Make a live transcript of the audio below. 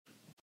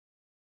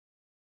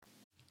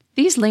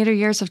These later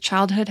years of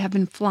childhood have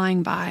been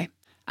flying by.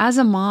 As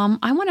a mom,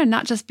 I want to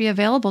not just be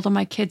available to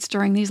my kids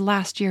during these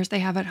last years they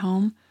have at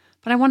home,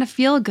 but I want to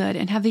feel good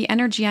and have the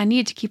energy I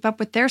need to keep up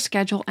with their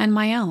schedule and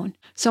my own.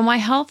 So my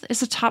health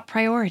is a top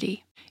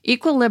priority.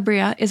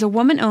 Equilibria is a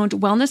woman-owned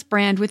wellness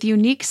brand with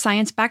unique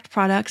science-backed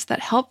products that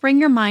help bring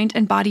your mind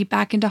and body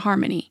back into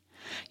harmony.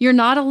 You're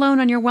not alone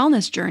on your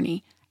wellness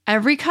journey.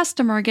 Every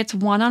customer gets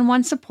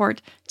one-on-one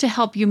support to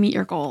help you meet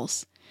your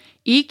goals.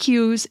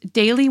 EQ's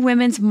Daily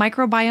Women's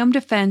Microbiome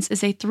Defense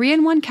is a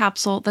 3-in-1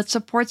 capsule that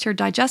supports your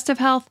digestive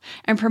health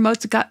and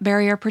promotes gut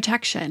barrier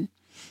protection.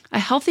 A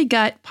healthy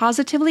gut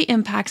positively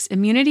impacts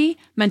immunity,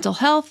 mental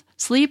health,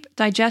 sleep,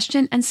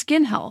 digestion, and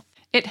skin health.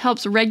 It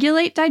helps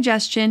regulate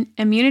digestion,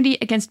 immunity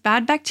against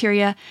bad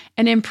bacteria,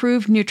 and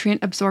improve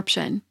nutrient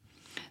absorption.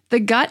 The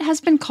gut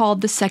has been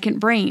called the second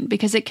brain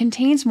because it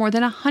contains more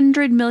than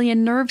 100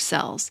 million nerve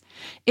cells.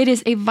 It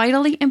is a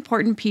vitally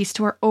important piece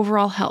to our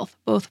overall health,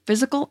 both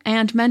physical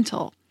and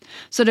mental.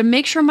 So to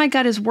make sure my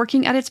gut is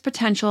working at its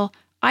potential,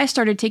 I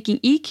started taking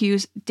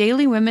EQ's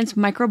Daily Women's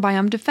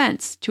Microbiome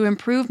Defense to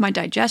improve my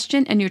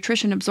digestion and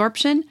nutrition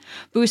absorption,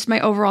 boost my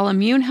overall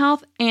immune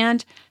health,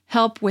 and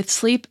help with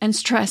sleep and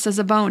stress as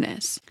a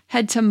bonus.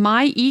 Head to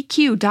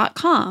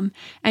myeq.com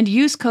and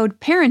use code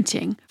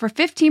PARENTING for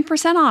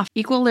 15% off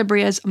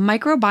Equilibria's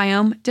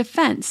Microbiome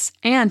Defense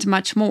and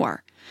much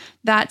more.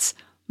 That's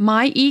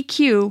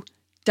myeq.com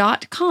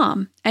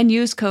and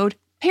use code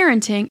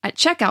PARENTING at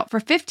checkout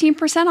for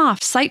 15%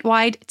 off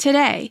site-wide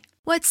today.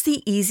 What's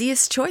the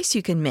easiest choice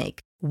you can make?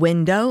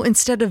 Window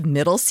instead of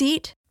middle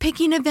seat?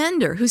 Picking a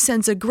vendor who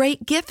sends a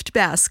great gift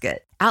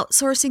basket?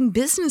 Outsourcing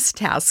business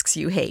tasks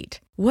you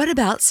hate? What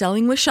about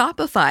selling with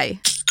Shopify?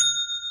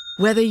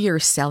 Whether you're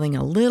selling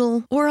a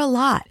little or a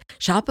lot,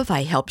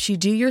 Shopify helps you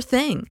do your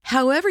thing,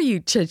 however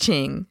you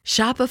cha-ching.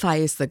 Shopify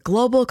is the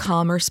global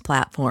commerce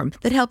platform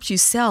that helps you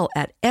sell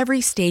at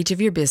every stage of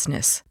your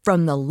business.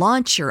 From the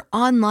launch your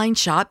online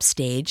shop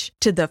stage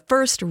to the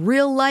first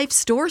real-life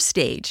store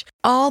stage,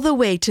 all the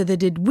way to the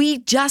did we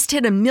just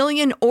hit a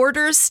million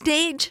orders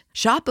stage.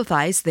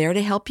 Shopify's there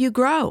to help you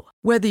grow.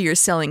 Whether you're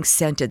selling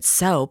scented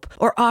soap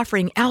or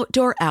offering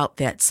outdoor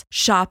outfits,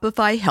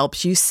 Shopify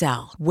helps you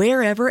sell.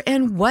 Wherever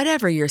and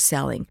whatever you're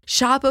selling,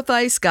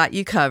 Shopify's got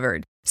you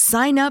covered.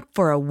 Sign up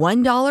for a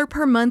 $1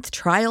 per month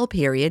trial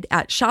period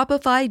at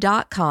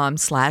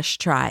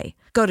shopify.com/try.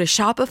 Go to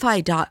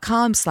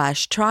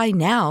shopify.com/try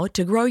now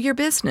to grow your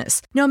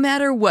business, no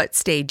matter what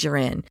stage you're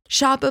in.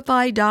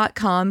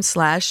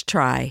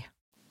 Shopify.com/try.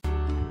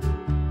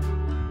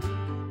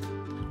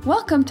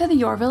 Welcome to the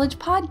Your Village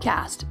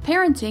podcast,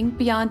 Parenting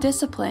Beyond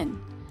Discipline.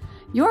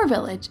 Your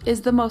Village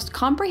is the most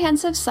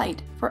comprehensive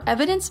site for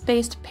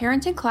evidence-based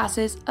parenting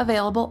classes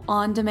available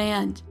on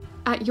demand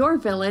at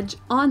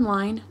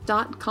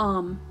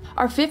yourvillageonline.com.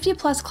 Our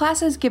 50-plus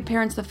classes give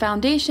parents the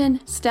foundation,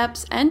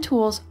 steps, and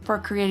tools for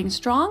creating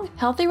strong,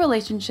 healthy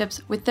relationships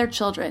with their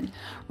children,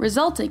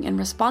 resulting in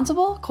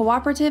responsible,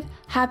 cooperative,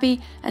 happy,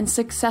 and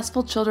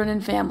successful children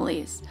and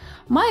families.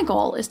 My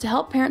goal is to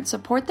help parents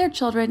support their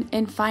children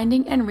in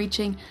finding and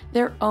reaching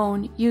their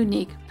own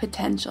unique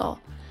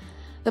potential.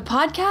 The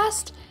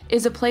podcast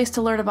is a place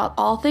to learn about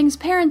all things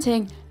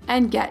parenting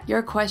and get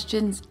your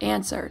questions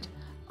answered.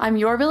 I'm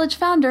Your Village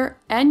founder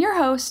and your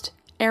host,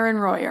 Erin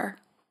Royer.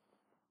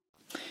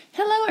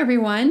 Hello,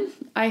 everyone.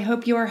 I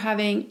hope you are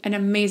having an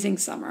amazing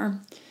summer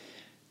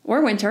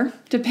or winter,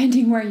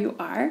 depending where you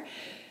are.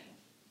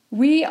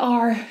 We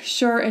are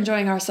sure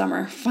enjoying our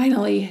summer.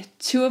 Finally,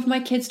 2 of my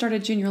kids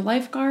started junior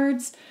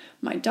lifeguards.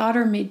 My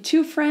daughter made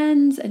 2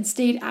 friends and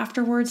stayed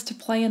afterwards to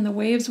play in the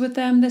waves with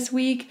them this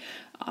week.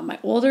 My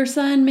older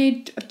son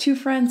made 2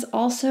 friends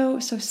also.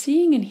 So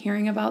seeing and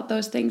hearing about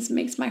those things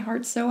makes my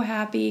heart so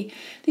happy.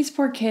 These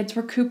poor kids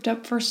were cooped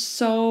up for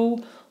so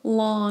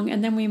long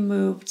and then we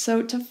moved.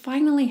 So to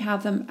finally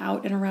have them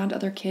out and around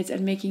other kids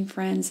and making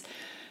friends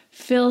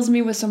fills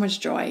me with so much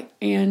joy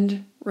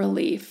and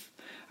relief.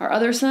 Our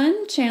other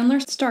son, Chandler,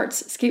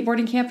 starts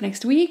skateboarding camp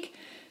next week.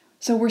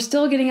 So we're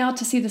still getting out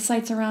to see the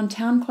sights around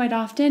town quite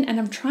often. And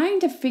I'm trying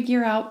to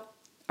figure out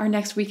our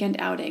next weekend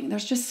outing.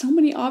 There's just so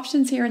many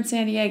options here in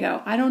San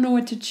Diego. I don't know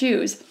what to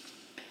choose.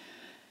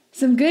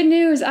 Some good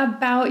news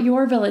about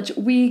Your Village.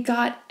 We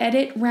got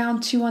edit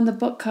round 2 on the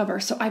book cover.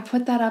 So I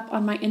put that up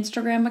on my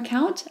Instagram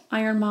account,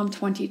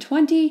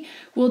 IronMom2020.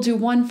 We'll do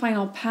one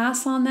final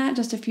pass on that,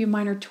 just a few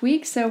minor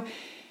tweaks.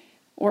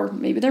 Or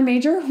maybe they're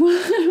major.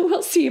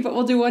 We'll see, but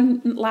we'll do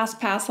one last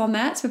pass on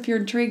that. So if you're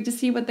intrigued to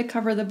see what the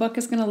cover of the book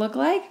is going to look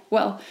like,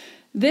 well,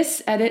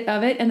 this edit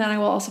of it, and then I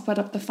will also put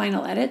up the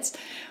final edits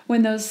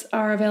when those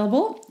are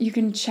available. You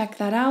can check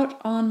that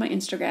out on my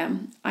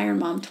Instagram,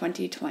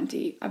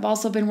 IronMom2020. I've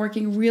also been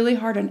working really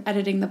hard on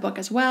editing the book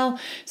as well,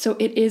 so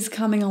it is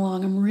coming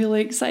along. I'm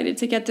really excited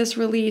to get this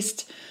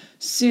released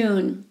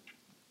soon.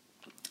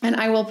 And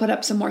I will put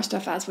up some more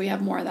stuff as we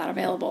have more of that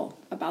available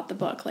about the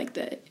book, like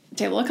the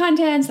table of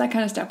contents, that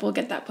kind of stuff. We'll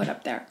get that put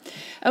up there.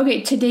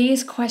 Okay,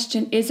 today's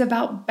question is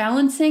about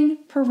balancing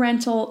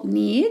parental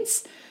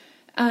needs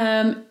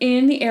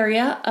in the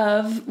area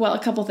of, well, a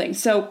couple things.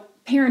 So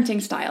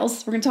parenting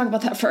styles. We're going to talk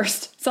about that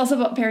first. It's also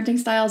about parenting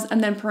styles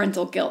and then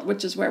parental guilt,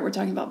 which is where we're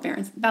talking about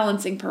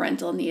balancing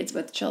parental needs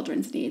with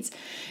children's needs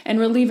and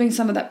relieving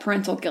some of that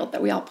parental guilt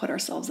that we all put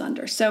ourselves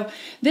under. So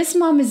this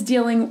mom is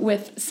dealing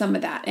with some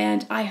of that,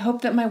 and I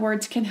hope that my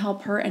words can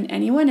help her and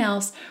anyone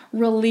else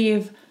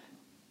relieve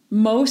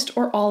most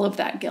or all of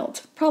that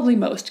guilt. Probably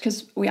most,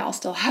 because we all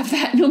still have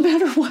that no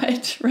matter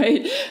what,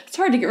 right? It's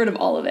hard to get rid of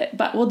all of it,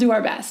 but we'll do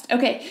our best.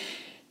 Okay.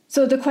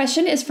 So the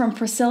question is from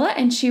Priscilla,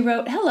 and she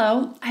wrote,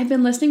 "Hello, I've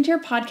been listening to your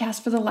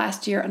podcast for the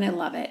last year and I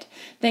love it.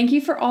 Thank you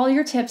for all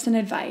your tips and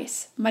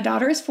advice. My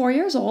daughter is 4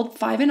 years old,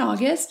 5 in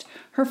August.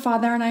 Her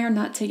father and I are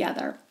not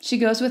together. She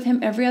goes with him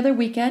every other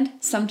weekend,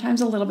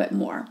 sometimes a little bit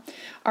more.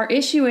 Our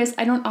issue is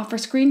I don't offer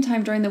screen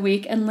time during the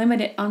week and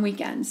limit it on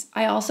weekends.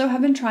 I also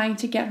have been trying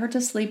to get her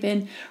to sleep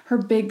in her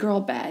big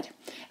girl bed.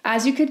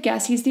 As you could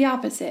guess, he's the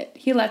opposite.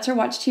 He lets her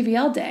watch TV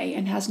all day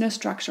and has no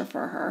structure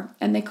for her,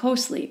 and they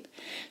co-sleep.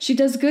 She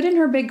does good in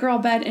her big girl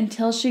bed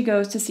until she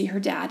goes to see her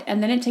dad,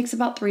 and then it takes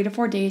about 3 to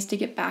 4 days to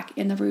get back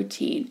in the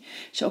routine.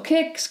 She'll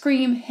kick,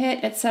 scream, hit,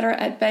 etc.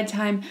 at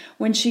bedtime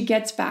when she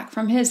gets back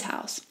from his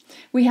house.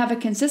 We have a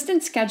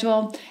consistent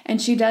schedule,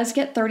 and she does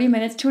get 30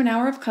 minutes to an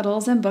hour of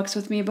cuddles and books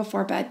with me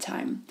before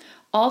bedtime.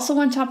 Also,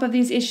 on top of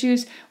these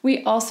issues,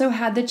 we also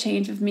had the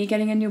change of me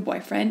getting a new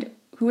boyfriend,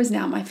 who is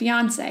now my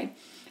fiance,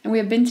 and we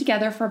have been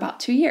together for about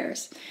 2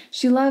 years.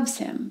 She loves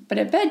him, but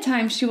at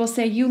bedtime she will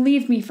say, 'You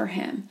leave me for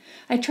him.'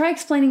 I try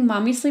explaining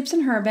Mommy sleeps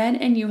in her bed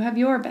and you have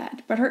your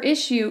bed, but her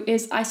issue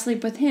is I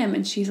sleep with him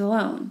and she's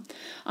alone.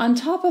 On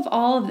top of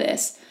all of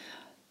this,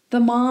 the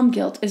mom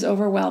guilt is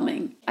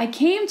overwhelming. I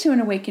came to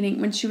an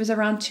awakening when she was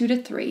around 2 to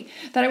 3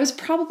 that I was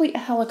probably a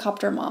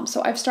helicopter mom,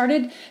 so I've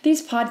started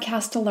these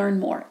podcasts to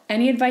learn more.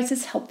 Any advice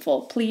is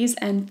helpful, please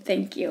and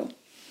thank you."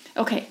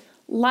 Okay,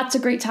 lots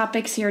of great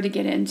topics here to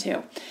get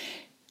into.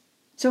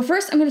 So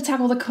first, I'm going to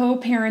tackle the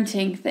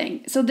co-parenting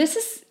thing. So this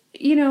is,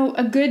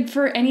 a good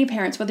for any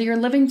parents, whether you're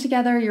living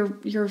together,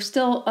 you're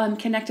still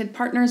connected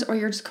partners, or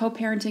you're just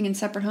co-parenting in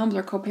separate homes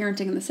or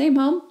co-parenting in the same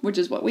home, which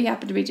is what we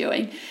happen to be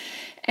doing.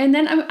 And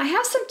then I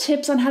have some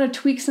tips on how to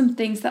tweak some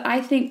things that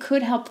I think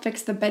could help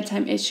fix the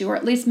bedtime issue, or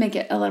at least make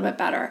it a little bit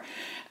better.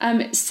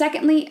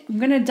 Secondly, I'm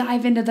going to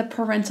dive into the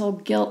parental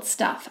guilt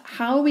stuff,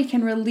 how we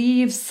can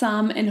relieve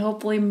some and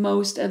hopefully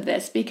most of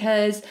this,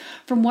 because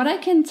from what I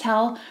can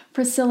tell,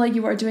 Priscilla,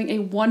 you are doing a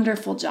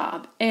wonderful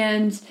job.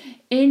 And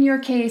in your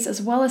case,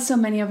 as well as so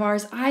many of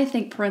ours, I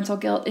think parental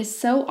guilt is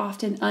so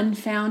often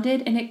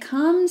unfounded, and it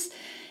comes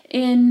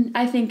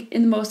I think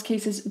in most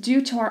cases, due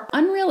to our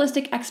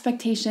unrealistic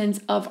expectations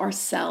of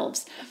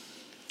ourselves.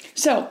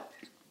 So,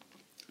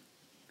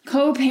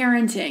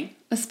 co-parenting,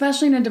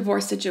 especially in a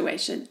divorce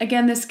situation.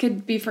 Again, this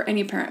could be for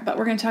any parent, but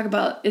we're going to talk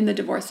about in the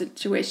divorce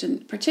situation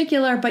in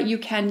particular, but you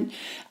can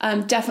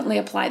definitely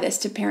apply this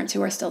to parents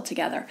who are still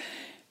together.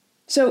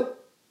 So,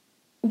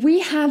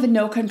 we have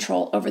no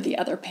control over the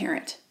other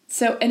parent.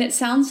 So, and it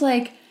sounds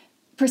like,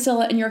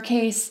 Priscilla, in your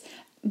case,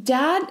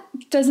 dad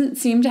doesn't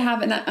seem to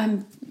have,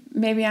 and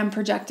maybe I'm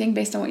projecting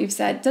based on what you've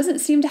said, doesn't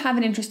seem to have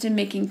an interest in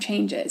making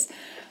changes.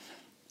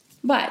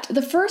 But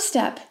the first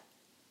step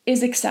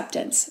is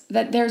acceptance,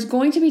 that there's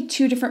going to be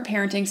 2 different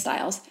parenting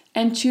styles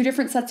and 2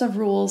 different sets of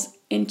rules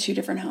in 2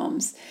 different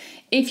homes.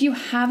 If you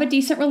have a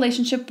decent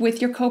relationship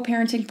with your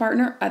co-parenting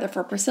partner, either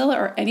for Priscilla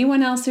or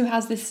anyone else who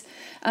has this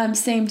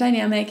same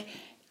dynamic,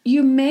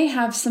 you may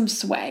have some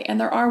sway, and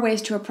there are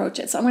ways to approach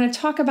it. So I'm going to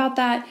talk about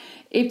that.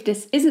 If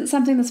this isn't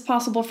something that's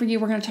possible for you,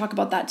 we're going to talk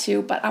about that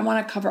too, but I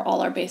want to cover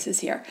all our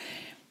bases here.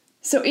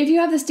 So if you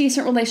have this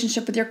decent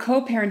relationship with your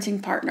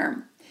co-parenting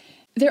partner,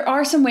 there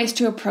are some ways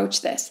to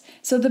approach this.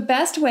 So the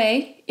best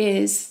way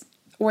is,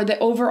 or the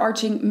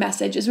overarching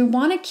message is, we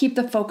want to keep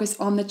the focus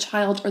on the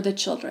child or the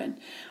children.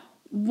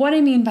 What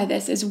I mean by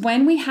this is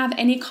when we have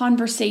any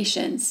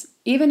conversations,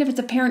 even if it's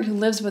a parent who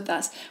lives with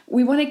us,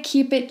 we want to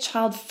keep it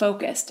child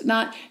focused,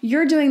 not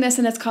you're doing this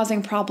and it's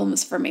causing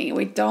problems for me.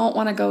 We don't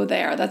want to go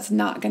there. That's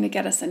not going to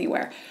get us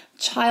anywhere.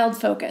 Child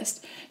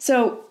focused.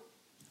 So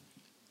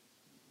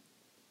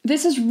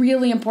this is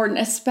really important,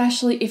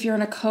 especially if you're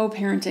in a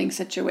co-parenting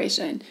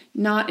situation,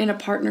 not in a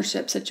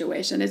partnership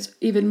situation. It's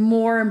even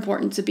more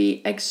important to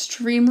be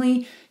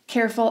extremely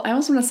careful. I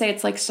also want to say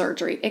it's like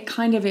surgery. It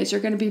kind of is. You're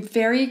going to be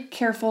very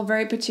careful,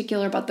 very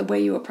particular about the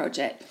way you approach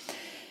it.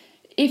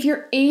 If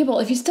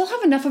you still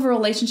have enough of a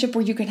relationship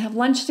where you can have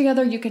lunch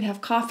together, you can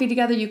have coffee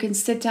together, you can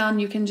sit down,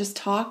 you can just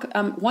talk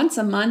once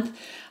a month,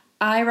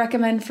 I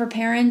recommend for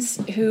parents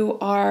who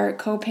are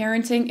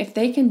co-parenting, if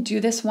they can do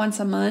this once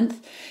a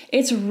month,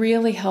 it's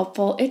really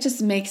helpful. It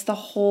just makes the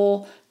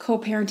whole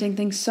co-parenting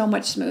thing so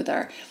much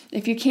smoother.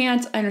 If you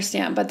can't, I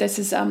understand, but this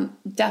is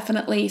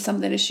definitely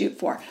something to shoot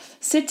for.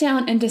 Sit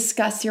down and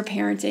discuss your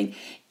parenting,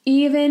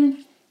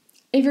 even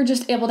if you're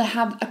just able to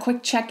have a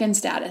quick check-in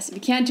status. If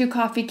you can't do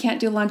coffee, can't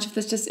do lunch, if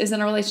this just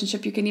isn't a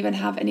relationship, you can even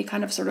have any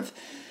kind of sort of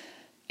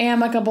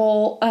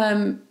amicable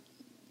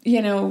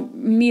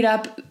meet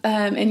up,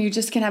 and you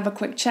just can have a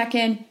quick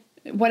check-in,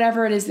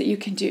 whatever it is that you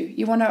can do.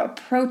 You want to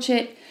approach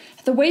it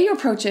The way you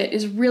approach it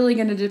is really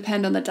going to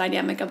depend on the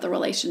dynamic of the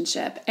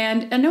relationship.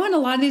 And I know in a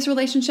lot of these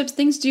relationships,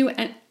 things do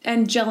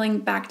and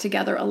gelling back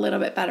together a little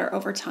bit better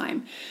over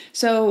time.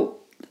 So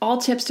all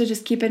tips to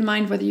just keep in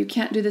mind whether you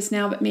can't do this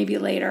now, but maybe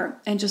later,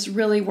 and just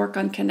really work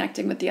on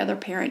connecting with the other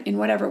parent in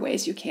whatever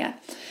ways you can.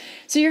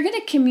 So you're going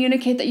to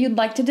communicate that you'd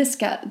like to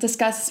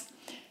discuss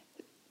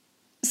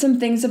some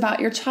things about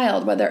your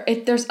child, whether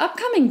if there's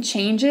upcoming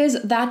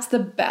changes, that's the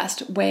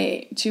best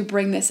way to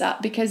bring this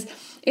up, because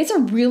it's a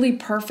really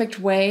perfect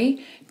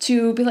way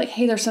to be like,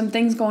 hey, there's some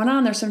things going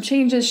on. There's some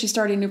changes. She's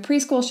starting new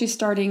preschool.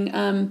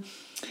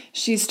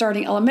 She's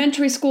starting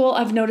elementary school.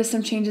 I've noticed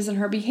some changes in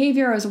her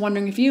behavior. I was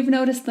wondering if you've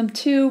noticed them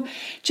too.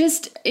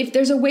 Just if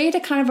there's a way to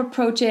kind of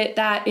approach it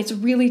that it's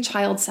really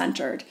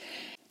child-centered.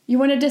 You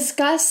want to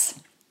discuss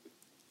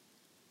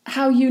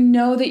how you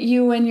know that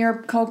you and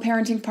your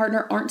co-parenting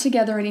partner aren't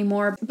together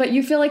anymore, but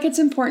you feel like it's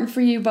important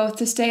for you both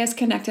to stay as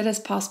connected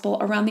as possible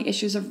around the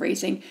issues of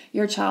raising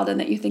your child, and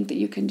that you think that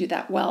you can do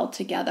that well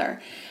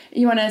together.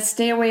 You want to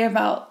stay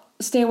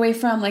away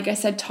from, like I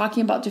said,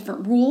 talking about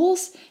different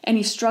rules,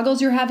 any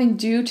struggles you're having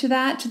due to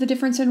that, to the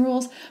difference in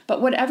rules,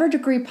 but whatever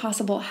degree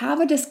possible,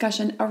 have a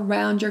discussion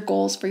around your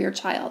goals for your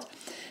child.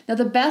 Now,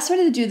 the best way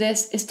to do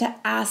this is to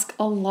ask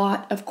a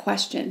lot of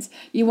questions.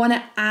 You want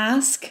to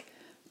ask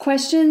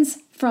questions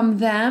from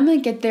them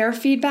and get their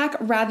feedback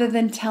rather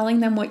than telling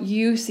them what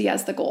you see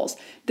as the goals.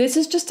 This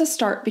is just a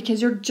start because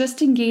you're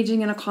just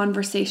engaging in a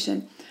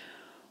conversation.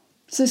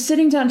 So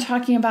sitting down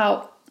talking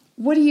about,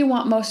 what do you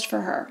want most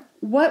for her?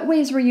 What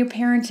ways were you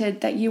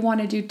parented that you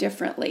want to do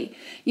differently?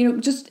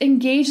 Just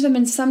engage them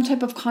in some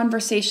type of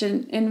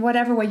conversation in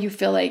whatever way you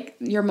feel like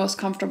you're most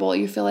comfortable,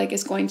 you feel like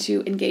is going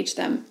to engage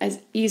them as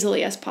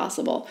easily as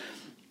possible.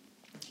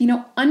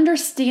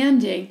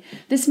 Understanding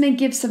this may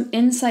give some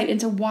insight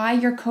into why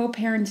your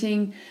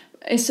co-parenting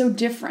is so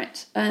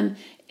different.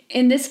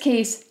 In this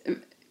case,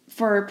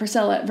 for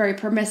Priscilla, very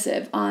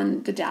permissive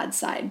on the dad's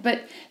side,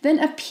 but then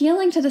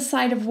appealing to the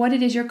side of what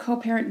it is your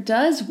co-parent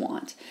does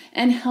want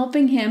and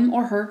helping him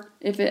or her,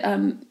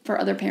 for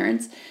other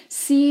parents,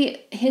 see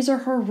his or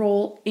her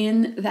role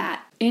in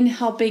that, in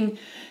helping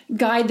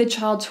guide the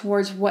child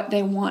towards what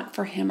they want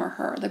for him or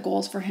her, the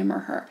goals for him or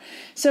her.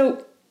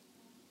 So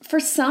for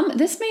some,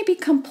 this may be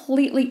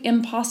completely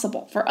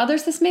impossible. For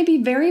others, this may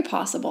be very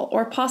possible,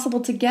 or possible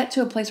to get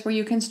to a place where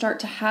you can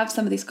start to have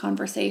some of these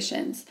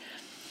conversations.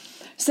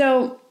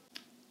 So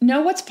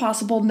know what's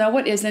possible, know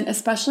what isn't,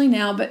 especially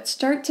now, but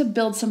start to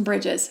build some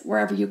bridges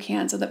wherever you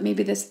can so that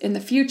maybe this in the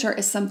future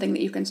is something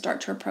that you can start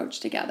to approach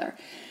together.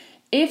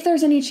 If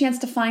there's any chance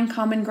to find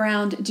common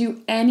ground,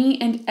 do any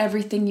and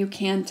everything you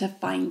can to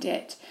find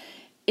it.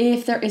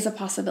 If there is a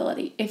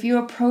possibility, if you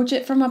approach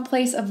it from a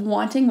place of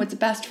wanting what's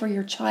best for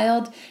your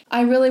child,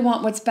 I really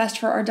want what's best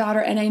for our daughter,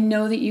 and I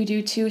know that you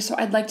do too, so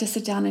I'd like to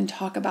sit down and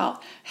talk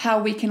about how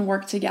we can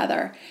work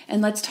together,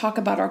 and let's talk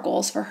about our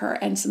goals for her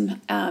and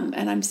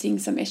and I'm seeing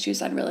some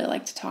issues I'd really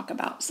like to talk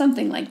about,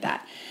 something like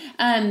that.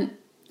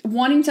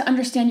 Wanting to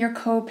understand your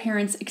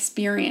co-parents'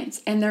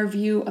 experience and their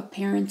view of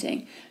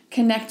parenting.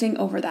 Connecting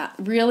over that,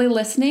 really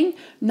listening,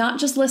 not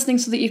just listening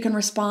so that you can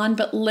respond,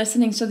 but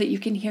listening so that you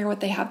can hear what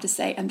they have to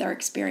say and their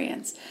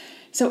experience.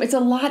 So it's a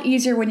lot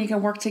easier when you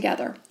can work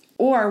together,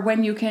 or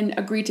when you can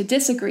agree to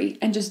disagree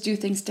and just do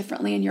things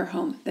differently in your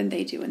home than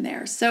they do in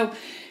theirs. So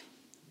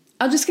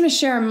I'm just going to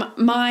share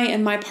my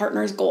and my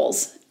partner's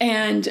goals.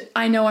 And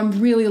I know I'm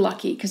really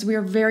lucky because we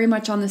are very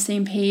much on the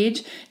same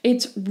page.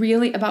 It's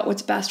really about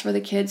what's best for the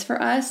kids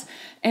for us.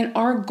 And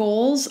our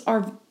goals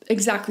are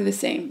exactly the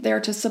same. They are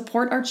to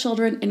support our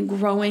children in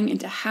growing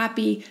into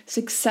happy,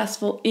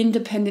 successful,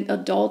 independent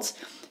adults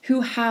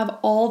who have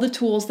all the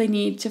tools they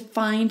need to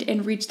find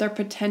and reach their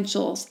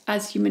potentials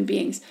as human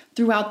beings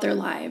throughout their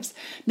lives.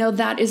 Now,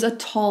 that is a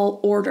tall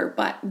order,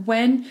 but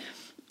when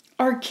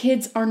our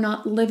kids are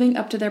not living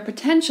up to their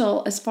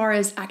potential as far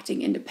as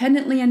acting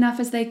independently enough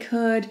as they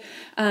could,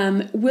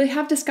 we'll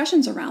have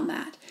discussions around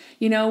that.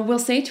 We'll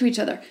say to each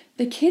other,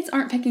 the kids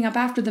aren't picking up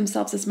after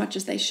themselves as much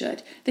as they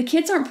should. The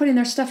kids aren't putting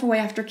their stuff away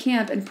after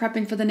camp and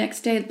prepping for the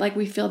next day like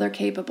we feel they're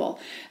capable.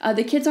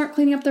 The kids aren't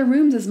cleaning up their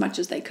rooms as much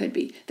as they could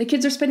be. The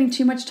kids are spending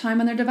too much time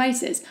on their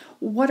devices.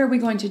 What are we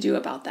going to do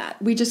about that?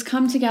 We just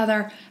come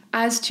together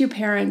as two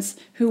parents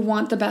who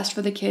want the best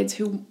for the kids,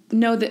 who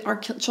know that our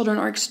children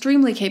are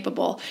extremely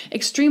capable,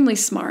 extremely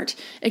smart,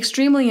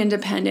 extremely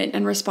independent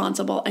and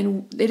responsible,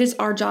 and it is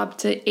our job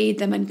to aid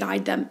them and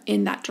guide them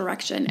in that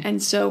direction.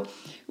 And so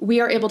we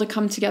are able to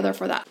come together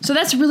for that. So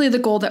that's really the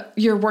goal that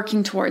you're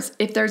working towards.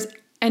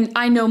 And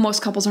I know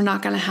most couples are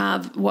not going to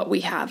have what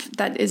we have.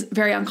 That is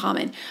very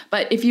uncommon.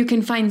 But if you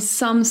can find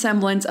some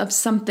semblance of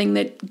something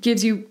that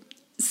gives you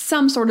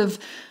some sort of,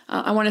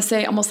 I want to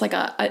say almost like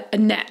a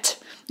net.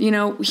 He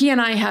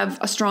and I have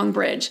a strong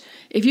bridge.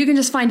 If you can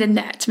just find a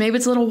net, maybe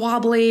it's a little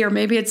wobbly, or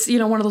maybe it's,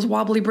 one of those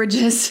wobbly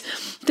bridges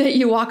that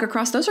you walk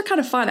across. Those are kind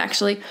of fun,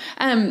 actually.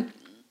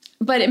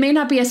 But it may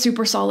not be a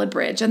super solid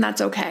bridge, and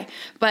that's okay.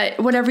 But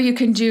whatever you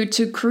can do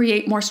to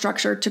create more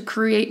structure, to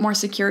create more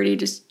security,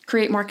 to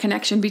create more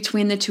connection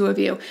between the two of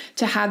you,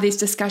 to have these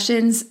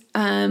discussions,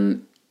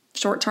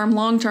 short-term,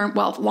 long-term,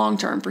 well,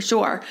 long-term for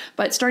sure,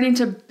 but starting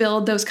to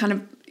build those kind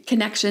of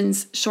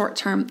connections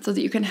short-term so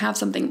that you can have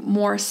something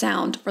more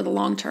sound for the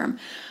long-term.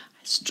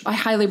 I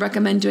highly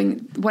recommend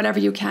doing whatever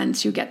you can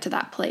to get to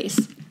that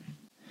place.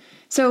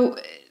 So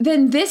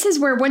then this is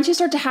where once you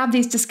start to have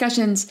these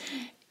discussions,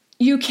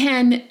 you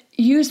can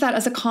use that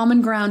as a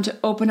common ground to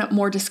open up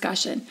more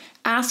discussion.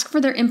 Ask for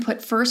their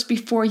input first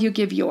before you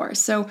give yours.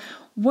 So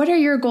what are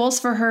your goals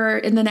for her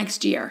in the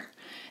next year?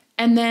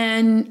 And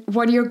then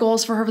what are your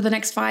goals for her for the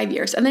next 5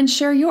 years? And then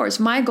share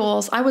yours. My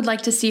goals, I would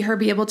like to see her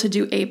be able to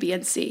do A, B,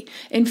 and C.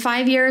 In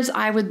 5 years,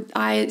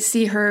 I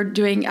see her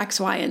doing X,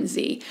 Y, and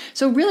Z.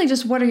 So really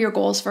just what are your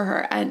goals for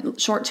her and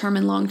short-term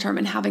and long-term,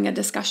 and having a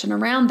discussion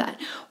around that.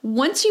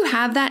 Once you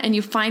have that and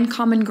you find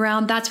common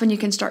ground, that's when you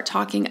can start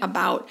talking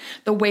about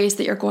the ways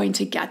that you're going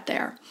to get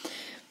there.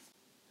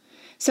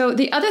 So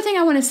the other thing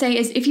I want to say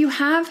is if you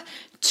have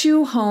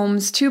two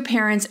homes, two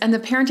parents, and the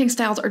parenting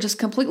styles are just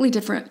completely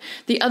different,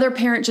 the other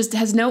parent just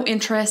has no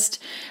interest,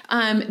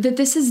 that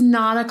this is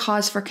not a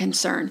cause for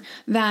concern.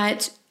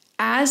 That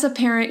as a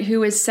parent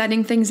who is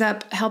setting things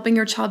up, helping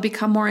your child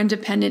become more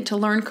independent, to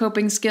learn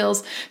coping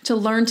skills, to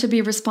learn to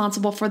be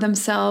responsible for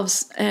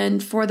themselves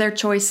and for their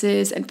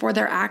choices and for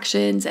their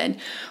actions and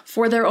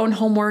for their own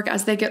homework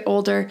as they get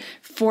older,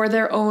 for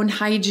their own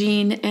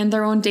hygiene and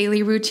their own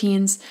daily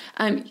routines,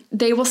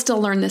 they will still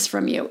learn this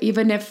from you,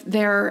 even if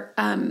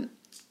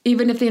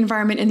the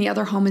environment in the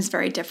other home is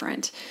very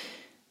different.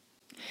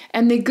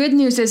 And the good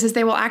news is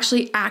they will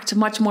actually act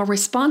much more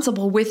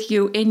responsible with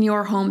you in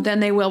your home than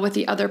they will with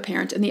the other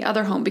parent in the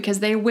other home, because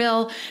they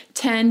will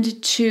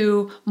tend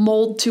to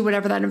mold to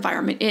whatever that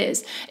environment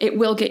is. It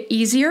will get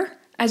easier.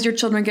 As your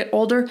children get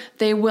older,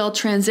 they will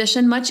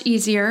transition much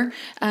easier.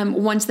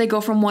 Once they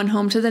go from one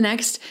home to the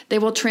next, they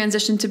will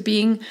transition to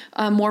being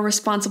more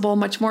responsible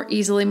much more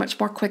easily, much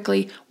more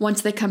quickly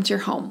once they come to your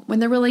home. When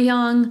they're really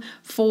young,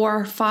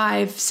 4,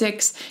 5,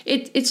 6,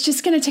 it's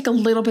just going to take a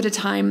little bit of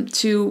time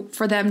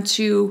for them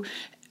to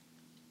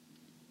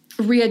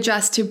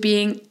readjust to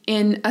being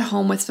in a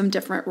home with some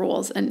different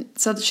rules. And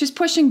so she's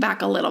pushing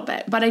back a little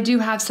bit, but I do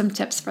have some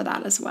tips for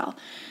that as well.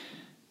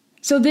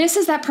 So this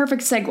is that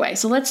perfect segue.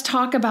 So let's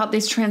talk about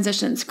these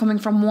transitions coming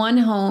from one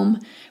home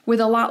with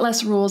a lot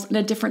less rules and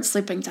a different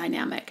sleeping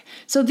dynamic.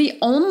 So the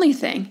only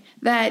thing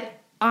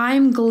that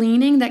I'm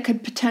gleaning that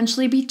could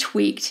potentially be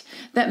tweaked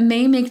that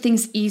may make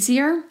things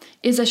easier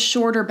is a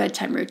shorter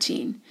bedtime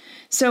routine.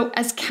 So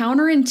as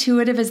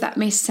counterintuitive as that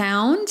may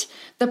sound,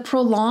 the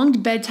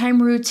prolonged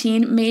bedtime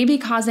routine may be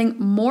causing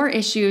more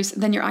issues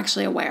than you're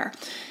actually aware.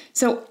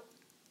 So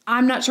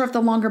I'm not sure if the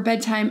longer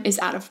bedtime is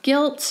out of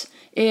guilt.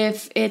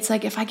 If it's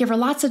like, if I give her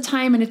lots of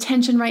time and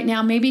attention right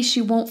now, maybe she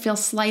won't feel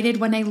slighted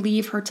when I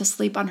leave her to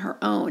sleep on her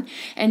own.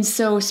 And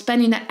so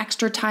spending that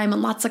extra time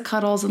and lots of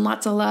cuddles and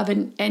lots of love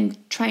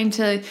and trying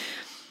to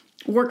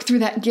work through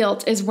that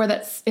guilt is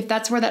if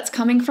that's where that's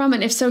coming from.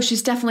 And if so,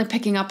 she's definitely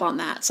picking up on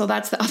that. So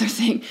that's the other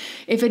thing.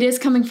 If it is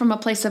coming from a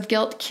place of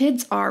guilt,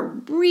 kids are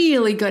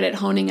really good at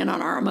honing in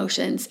on our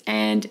emotions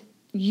and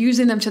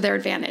using them to their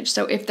advantage.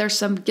 So if there's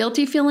some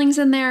guilty feelings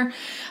in there,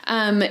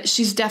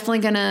 she's definitely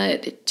going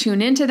to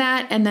tune into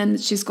that, and then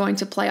she's going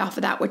to play off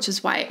of that, which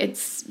is why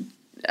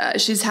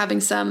she's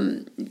having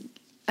some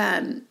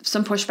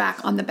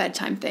pushback on the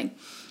bedtime thing.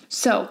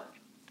 So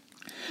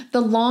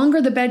the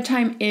longer the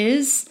bedtime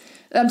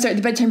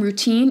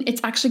routine,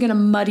 it's actually going to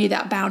muddy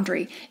that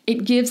boundary.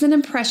 It gives an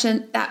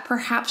impression that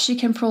perhaps she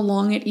can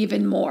prolong it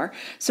even more.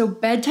 So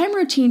bedtime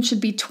routine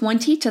should be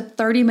 20 to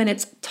 30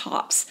 minutes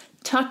tops.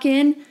 Tuck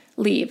in,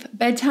 leave,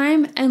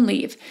 bedtime and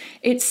leave.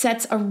 It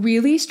sets a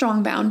really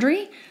strong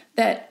boundary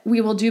that we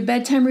will do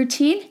bedtime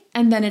routine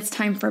and then it's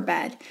time for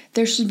bed.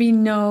 There should be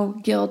no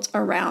guilt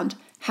around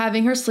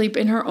having her sleep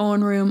in her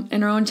own room,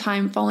 in her own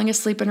time, falling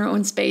asleep in her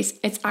own space.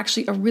 It's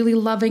actually a really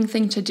loving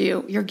thing to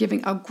do. You're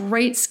giving a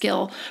great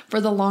skill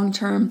for the long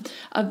term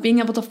of being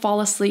able to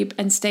fall asleep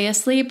and stay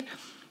asleep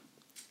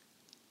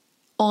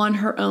on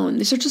her own.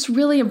 These are just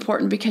really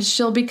important because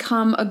she'll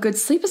become a good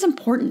sleep is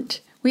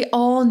important. We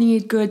all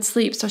need good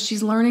sleep. So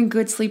she's learning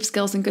good sleep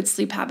skills and good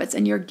sleep habits,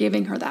 and you're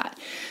giving her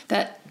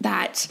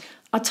that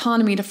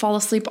autonomy to fall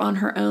asleep on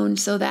her own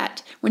so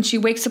that when she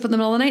wakes up in the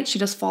middle of the night, she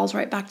just falls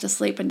right back to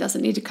sleep and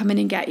doesn't need to come in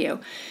and get you.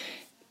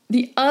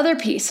 The other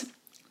piece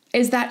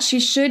is that she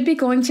should be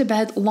going to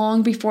bed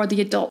long before the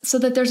adult so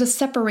that there's a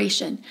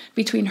separation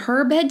between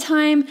her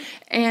bedtime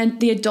and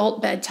the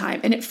adult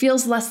bedtime. And it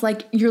feels less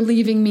like you're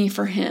leaving me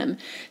for him.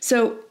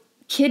 So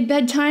kid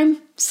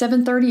bedtime,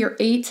 7:30 or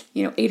 8,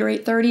 8 or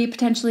 8:30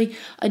 potentially.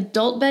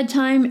 Adult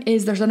bedtime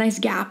there's a nice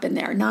gap in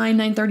there, 9,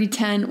 9:30,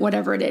 10,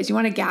 whatever it is. You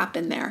want a gap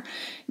in there.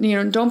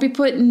 Don't be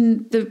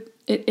putting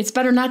it's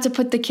better not to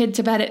put the kid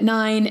to bed at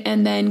 9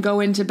 and then go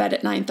into bed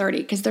at 9:30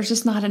 because there's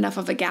just not enough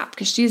of a gap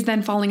because she's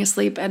then falling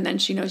asleep and then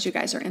she knows you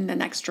guys are in the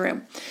next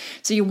room.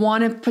 So you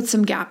want to put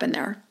some gap in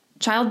there.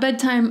 Child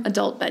bedtime,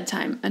 adult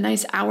bedtime, a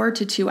nice hour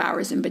to 2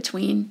 hours in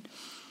between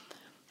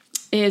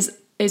is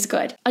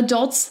good.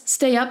 Adults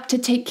stay up to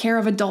take care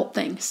of adult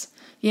things.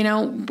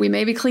 We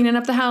may be cleaning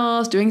up the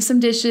house, doing some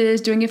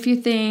dishes, doing a few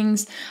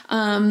things,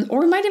 or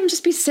we might even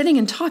just be sitting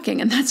and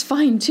talking, and that's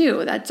fine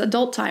too. That's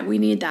adult time. We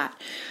need that.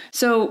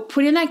 So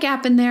putting that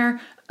gap in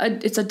there,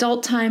 it's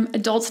adult time.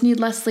 Adults need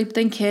less sleep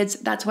than kids.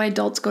 That's why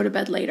adults go to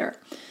bed later.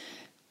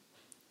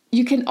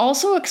 You can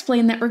also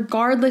explain that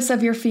regardless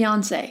of your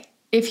fiance,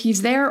 if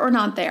he's there or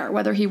not there,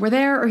 whether he were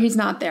there or he's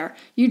not there,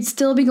 you'd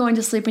still be going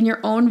to sleep in your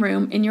own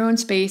room, in your own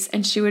space,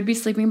 and she would be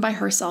sleeping by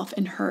herself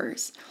in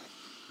hers.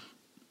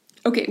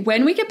 Okay,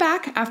 when we get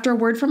back, after a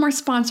word from our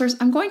sponsors,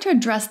 I'm going to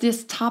address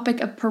this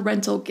topic of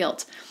parental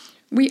guilt.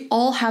 We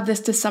all have this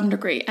to some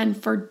degree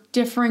and for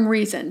differing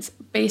reasons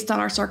based on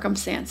our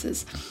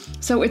circumstances.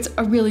 So it's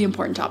a really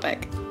important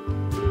topic.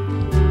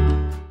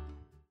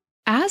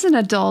 As an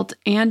adult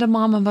and a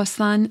mom of a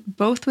son,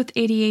 both with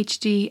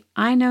ADHD,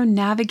 I know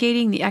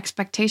navigating the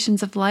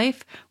expectations of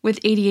life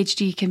with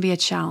ADHD can be a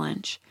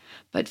challenge.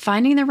 But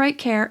finding the right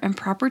care and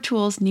proper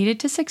tools needed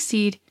to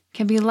succeed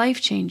can be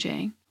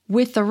life-changing.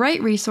 With the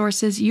right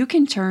resources, you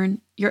can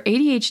turn your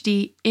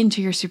ADHD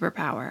into your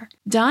superpower.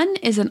 Done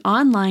is an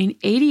online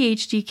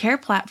ADHD care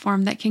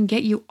platform that can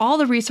get you all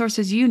the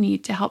resources you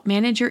need to help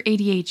manage your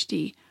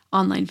ADHD,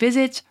 online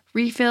visits,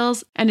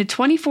 refills, and a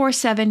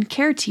 24/7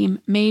 care team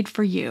made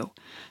for you.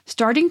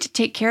 Starting to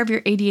take care of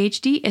your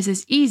ADHD is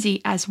as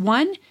easy as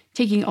 1,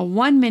 taking a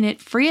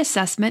 1-minute free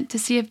assessment to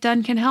see if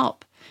Done can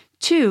help.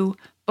 2,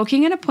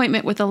 booking an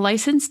appointment with a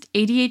licensed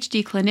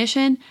ADHD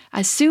clinician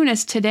as soon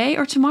as today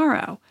or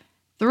tomorrow.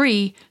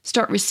 3,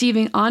 start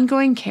receiving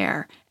ongoing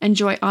care.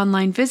 Enjoy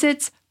online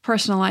visits,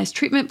 personalized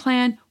treatment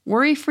plan,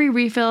 worry-free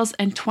refills,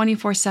 and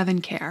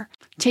 24/7 care.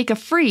 Take a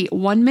free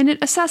 1-minute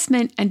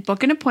assessment and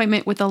book an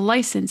appointment with a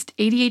licensed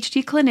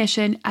ADHD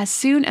clinician as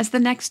soon as the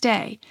next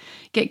day.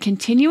 Get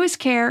continuous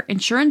care,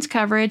 insurance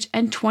coverage,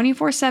 and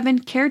 24/7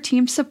 care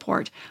team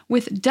support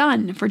with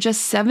Done for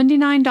just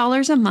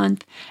 $79 a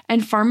month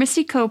and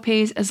pharmacy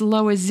copays as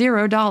low as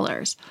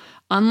 $0.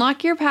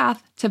 Unlock your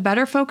path to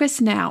better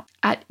focus now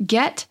at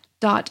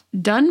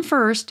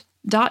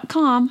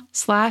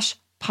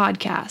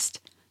get.donefirst.com/podcast.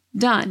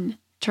 Done.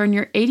 Turn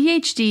your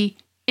ADHD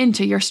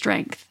into your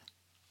strength.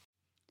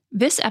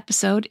 This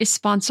episode is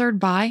sponsored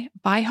by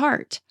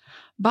ByHeart.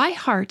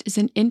 ByHeart is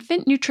an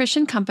infant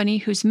nutrition company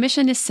whose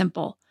mission is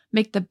simple: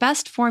 make the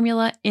best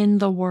formula in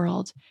the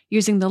world.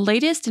 Using the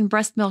latest in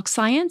breast milk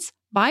science,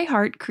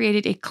 ByHeart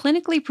created a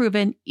clinically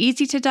proven,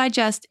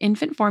 easy-to-digest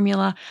infant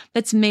formula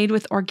that's made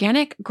with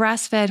organic,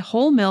 grass-fed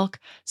whole milk,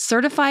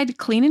 certified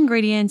clean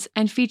ingredients,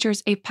 and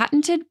features a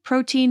patented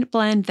protein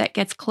blend that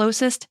gets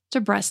closest to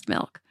breast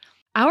milk.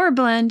 Our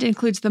blend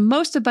includes the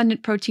most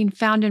abundant protein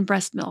found in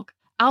breast milk,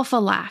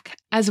 alpha-lac,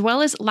 as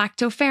well as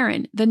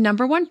lactoferrin, the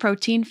 #1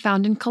 protein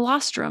found in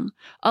colostrum,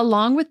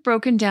 along with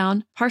broken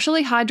down,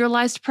 partially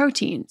hydrolyzed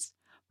proteins.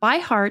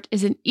 ByHeart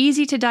is an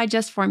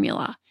easy-to-digest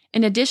formula.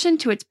 In addition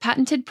to its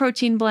patented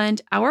protein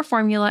blend, our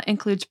formula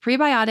includes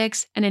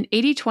prebiotics and an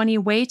 80-20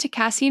 whey to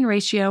casein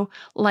ratio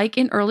like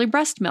in early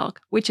breast milk,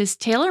 which is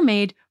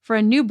tailor-made for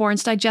a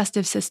newborn's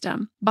digestive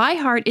system.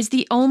 ByHeart is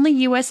the only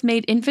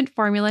U.S.-made infant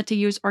formula to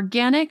use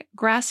organic,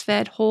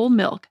 grass-fed whole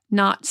milk,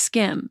 not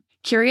skim.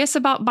 Curious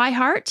about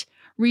ByHeart?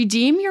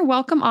 Redeem your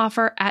welcome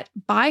offer at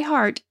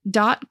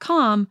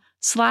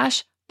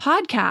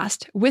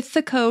byheart.com/podcast with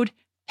the code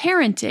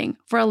PARENTING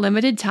for a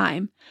limited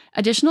time.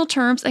 Additional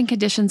terms and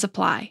conditions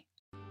apply.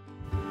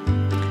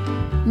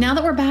 Now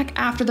that we're back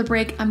after the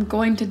break, I'm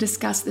going to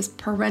discuss this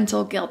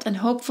parental guilt and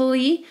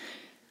hopefully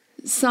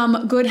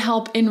some good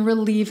help in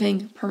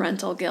relieving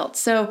parental guilt.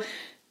 So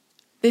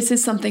this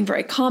is something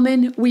very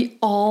common. We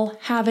all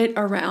have it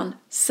around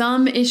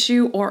some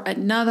issue or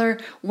another,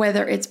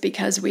 whether it's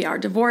because we are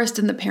divorced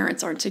and the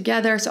parents aren't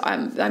together. So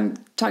I'm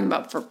talking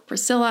about for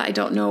Priscilla. I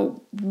don't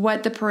know where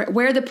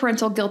the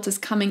parental guilt is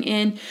coming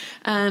in.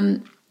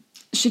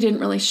 She didn't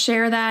really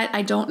share that.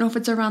 I don't know if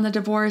it's around the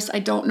divorce. I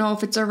don't know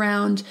if it's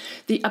around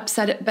the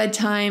upset at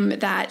bedtime,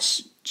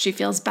 that she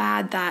feels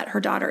bad that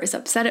her daughter is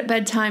upset at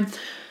bedtime.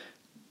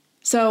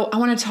 So I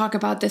want to talk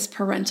about this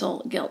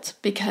parental guilt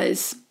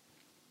because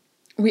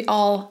we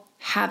all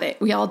have it.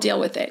 We all deal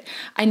with it.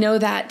 I know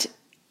that,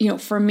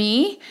 for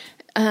me,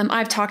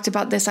 I've talked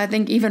about this, I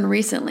think even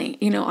recently,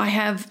 I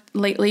have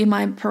lately,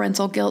 my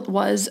parental guilt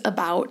was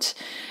about,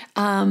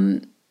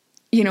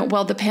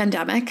 the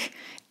pandemic.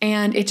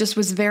 And it just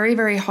was very,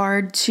 very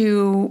hard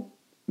to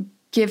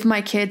give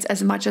my kids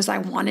as much as I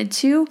wanted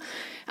to.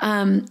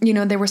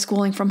 They were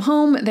schooling from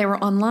home. They were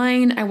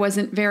online. I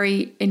wasn't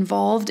very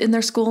involved in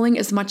their schooling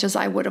as much as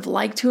I would have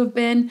liked to have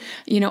been.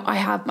 I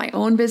have my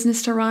own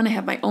business to run. I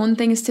have my own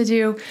things to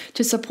do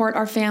to support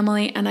our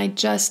family. And I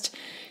just,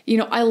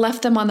 I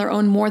left them on their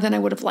own more than I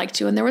would have liked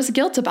to. And there was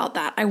guilt about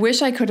that. I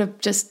wish I could have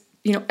just,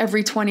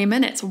 every 20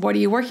 minutes, what are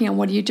you working on?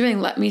 What are you doing?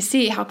 Let me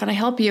see. How can I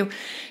help you?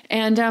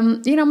 And,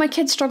 my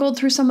kids struggled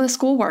through some of the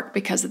schoolwork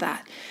because of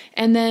that.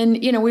 And then,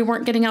 we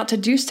weren't getting out to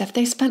do stuff.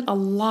 They spent a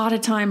lot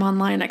of time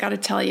online, I got to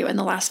tell you, in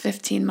the last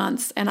 15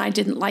 months, and I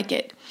didn't like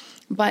it.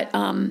 But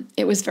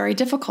it was very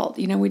difficult.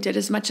 We did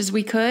as much as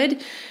we could,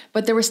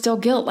 but there was still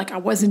guilt. Like I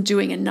wasn't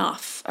doing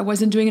enough. I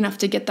wasn't doing enough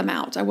to get them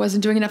out. I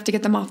wasn't doing enough to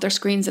get them off their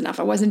screens enough.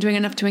 I wasn't doing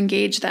enough to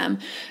engage them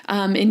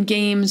in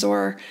games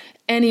or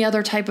any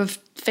other type of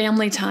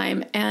family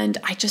time. And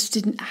I just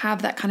didn't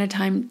have that kind of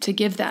time to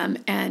give them.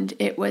 And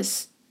it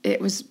was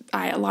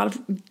a lot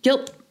of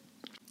guilt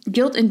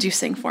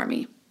inducing for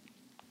me.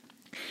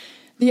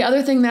 The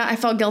other thing that I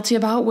felt guilty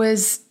about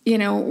was,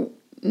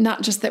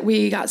 not just that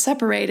we got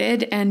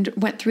separated and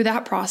went through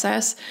that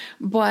process,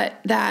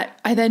 but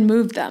that I then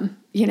moved them.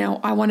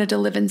 I wanted to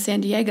live in San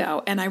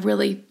Diego, and I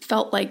really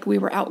felt like we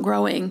were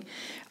outgrowing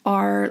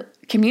our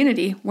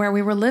community where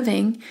we were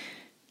living.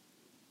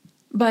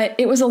 But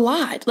it was a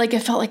lot. Like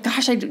it felt like,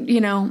 gosh,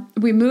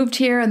 we moved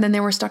here and then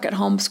they were stuck at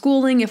home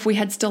schooling. If we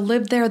had still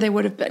lived there, they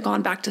would have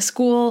gone back to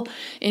school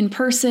in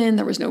person.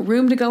 There was no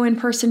room to go in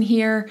person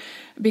here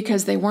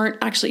because they weren't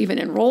actually even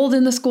enrolled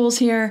in the schools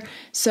here.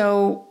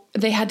 So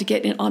they had to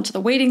get onto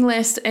the waiting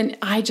list. And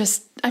I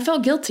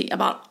felt guilty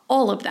about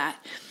all of that.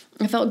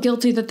 I felt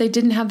guilty that they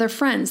didn't have their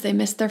friends. They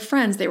missed their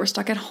friends. They were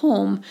stuck at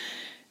home.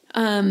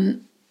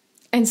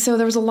 And so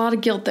there was a lot of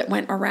guilt that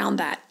went around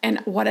that. And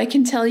what I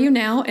can tell you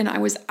now, and I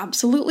was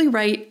absolutely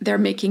right, they're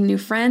making new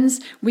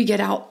friends. We get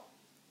out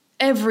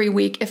every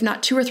week, if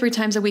not 2 or 3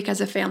 times a week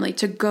as a family,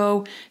 to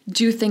go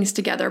do things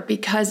together,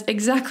 because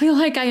exactly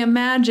like I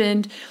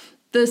imagined,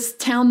 this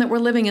town that we're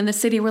living in, the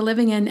city we're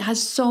living in,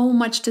 has so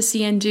much to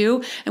see and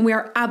do, and we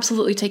are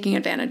absolutely taking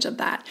advantage of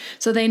that.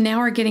 So they now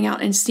are getting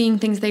out and seeing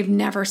things they've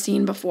never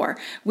seen before.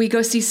 We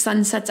go see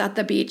sunsets at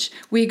the beach.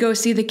 We go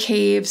see the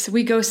caves.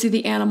 We go see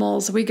the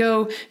animals. We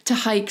go to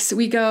hikes.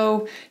 You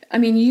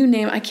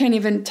name it. I can't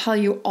even tell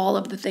you all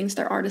of the things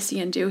there are to see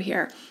and do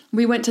here.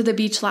 We went to the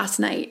beach last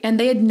night, and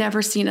they had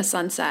never seen a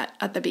sunset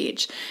at the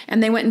beach.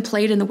 And they went and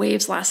played in the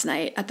waves last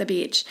night at the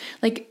beach.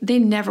 Like, they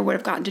never would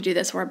have gotten to do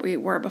this where we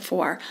were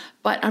before.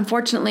 But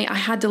unfortunately, I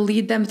had to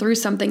lead them through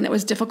something that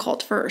was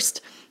difficult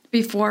first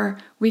before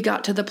we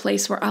got to the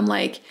place where I'm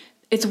like,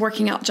 it's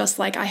working out just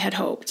like I had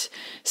hoped.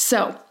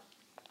 So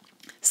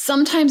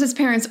sometimes as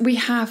parents, we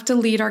have to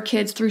lead our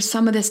kids through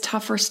some of this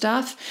tougher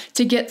stuff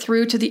to get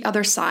through to the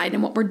other side.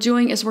 And what we're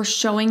doing is we're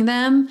showing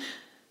them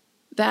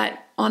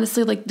that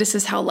honestly, like, this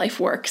is how life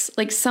works.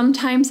 Like,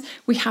 sometimes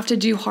we have to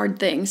do hard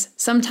things.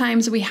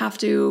 Sometimes we have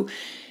to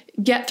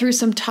get through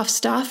some tough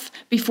stuff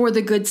before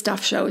the good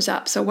stuff shows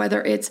up. So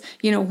whether it's,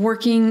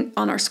 working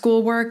on our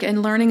schoolwork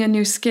and learning a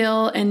new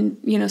skill and,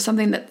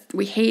 something that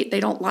we hate, they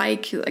don't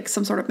like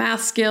some sort of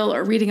math skill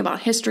or reading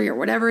about history or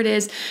whatever it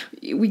is,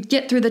 we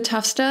get through the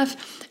tough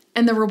stuff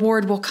and the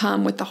reward will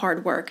come with the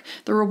hard work.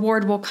 The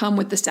reward will come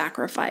with the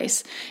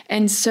sacrifice.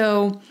 And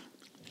so,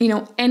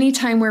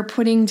 anytime we're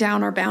putting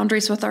down our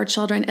boundaries with our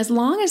children, as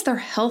long as they're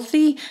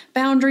healthy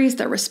boundaries,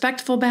 they're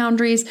respectful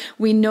boundaries,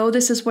 we know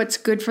this is what's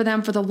good for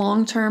them for the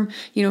long term,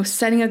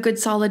 setting a good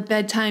solid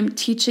bedtime,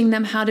 teaching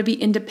them how to be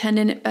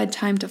independent at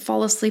bedtime, to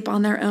fall asleep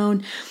on their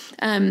own,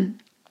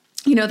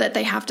 that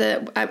they have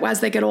to, as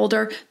they get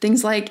older,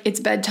 things like it's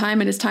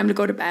bedtime and it's time to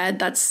go to bed.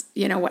 That's,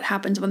 what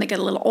happens when they get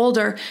a little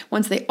older.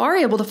 Once they are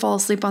able to fall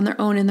asleep on their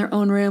own in their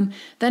own room,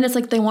 then it's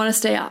like they want to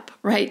stay up,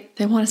 right?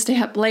 They want to stay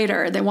up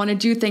later. They want to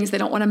do things. They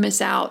don't want to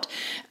miss out.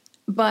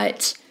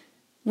 But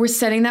we're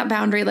setting that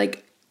boundary.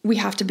 Like, we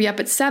have to be up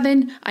at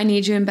 7. I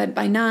need you in bed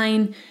by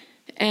 9.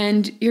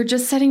 And you're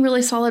just setting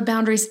really solid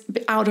boundaries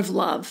out of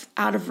love,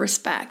 out of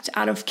respect,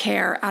 out of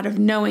care, out of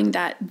knowing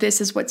that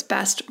this is what's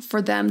best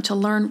for them to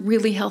learn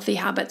really healthy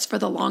habits for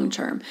the long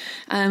term.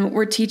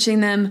 We're teaching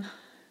them,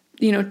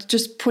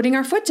 just putting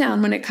our foot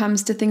down when it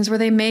comes to things where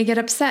they may get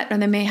upset or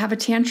they may have a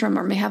tantrum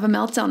or may have a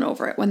meltdown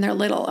over it when they're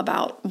little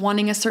about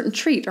wanting a certain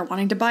treat or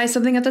wanting to buy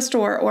something at the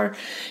store or,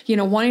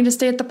 wanting to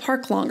stay at the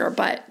park longer.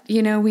 But,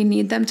 we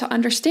need them to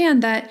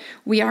understand that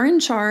we are in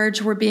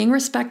charge. We're being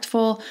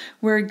respectful.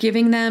 We're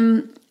giving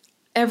them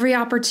every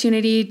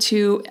opportunity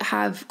to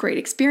have great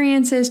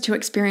experiences, to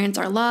experience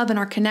our love and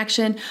our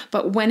connection.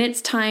 But when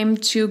it's time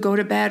to go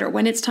to bed, or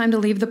when it's time to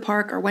leave the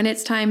park, or when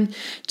it's time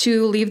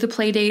to leave the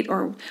play date,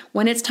 or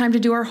when it's time to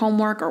do our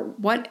homework, or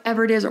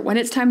whatever it is, or when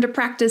it's time to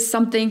practice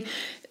something,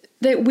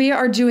 that we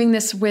are doing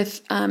this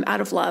with out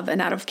of love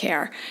and out of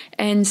care.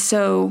 And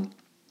so,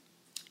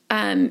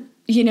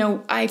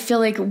 I feel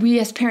like we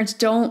as parents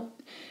don't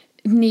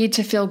need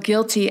to feel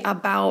guilty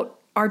about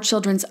our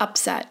children's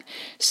upset.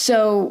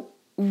 So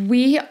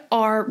we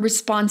are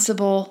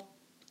responsible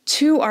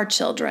to our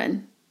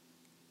children,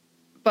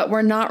 but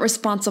we're not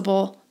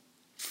responsible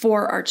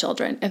for our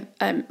children.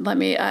 Let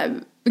me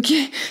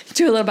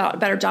do a little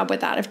better job with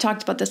that. I've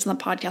talked about this in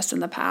the podcast in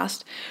the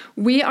past.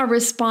 We are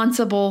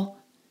responsible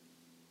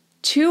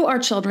to our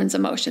children's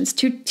emotions,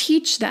 to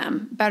teach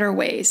them better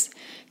ways,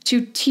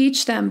 to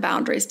teach them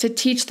boundaries, to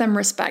teach them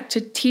respect, to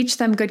teach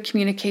them good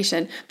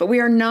communication. But we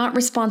are not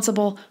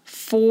responsible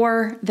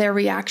for their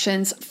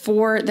reactions,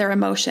 for their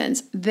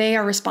emotions. They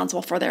are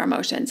responsible for their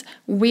emotions.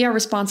 We are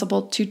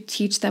responsible to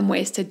teach them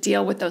ways to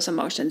deal with those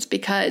emotions,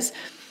 because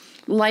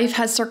life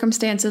has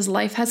circumstances,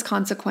 life has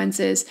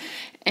consequences.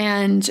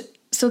 And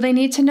So they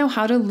need to know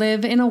how to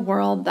live in a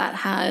world that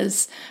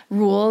has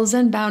rules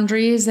and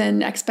boundaries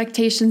and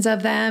expectations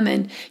of them.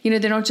 And, they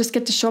don't just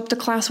get to show up to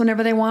class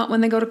whenever they want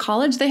when they go to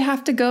college. They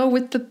have to go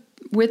with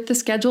the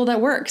schedule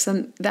that works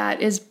and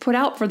that is put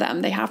out for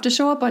them. They have to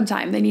show up on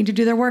time. They need to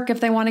do their work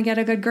if they want to get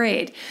a good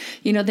grade.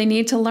 They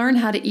need to learn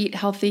how to eat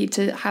healthy,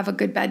 to have a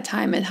good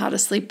bedtime, and how to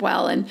sleep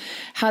well, and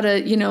how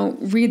to,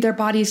 read their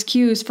body's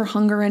cues for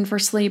hunger and for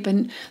sleep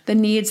and the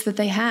needs that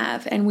they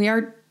have. And we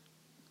are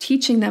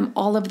teaching them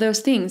all of those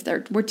things.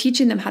 We're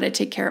teaching them how to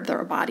take care of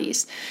their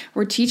bodies.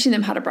 We're teaching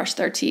them how to brush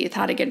their teeth,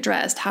 how to get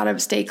dressed, how to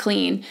stay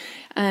clean.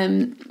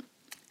 And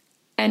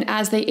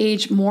as they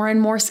age, more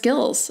and more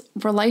skills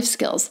for life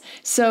skills.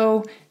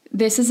 So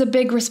this is a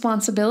big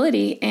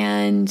responsibility.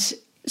 And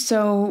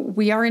so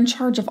we are in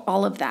charge of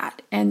all of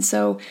that. And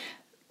so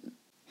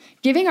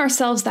giving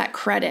ourselves that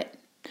credit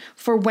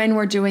for when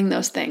we're doing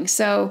those things.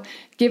 So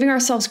giving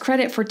ourselves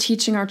credit for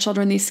teaching our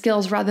children these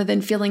skills rather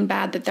than feeling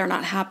bad that they're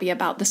not happy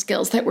about the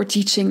skills that we're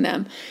teaching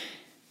them.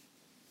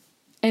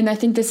 And I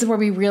think this is where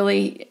we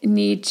really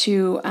need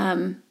to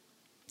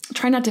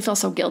try not to feel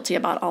so guilty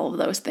about all of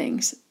those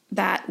things,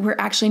 that we're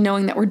actually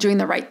knowing that we're doing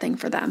the right thing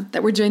for them,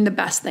 that we're doing the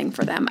best thing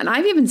for them. And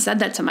I've even said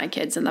that to my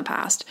kids in the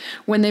past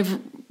when they've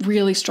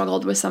really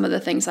struggled with some of the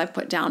things I've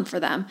put down for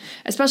them,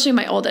 especially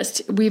my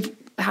oldest. We've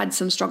had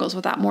some struggles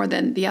with that more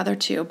than the other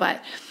two.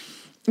 But,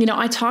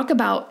 I talk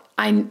about,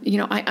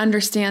 I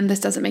understand this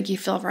doesn't make you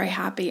feel very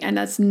happy, and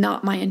that's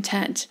not my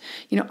intent.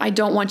 I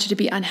don't want you to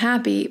be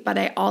unhappy, but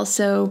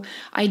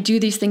I do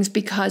these things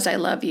because I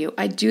love you.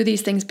 I do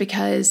these things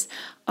because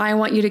I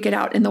want you to get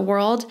out in the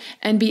world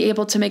and be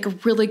able to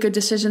make really good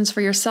decisions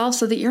for yourself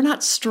so that you're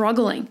not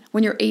struggling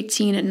when you're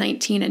 18 and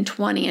 19 and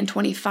 20 and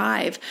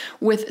 25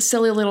 with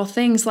silly little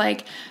things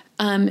like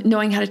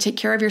knowing how to take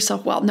care of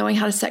yourself well, knowing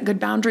how to set good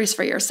boundaries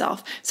for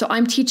yourself. So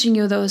I'm teaching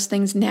you those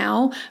things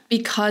now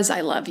because I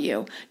love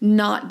you,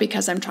 not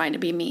because I'm trying to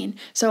be mean.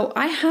 So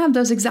I have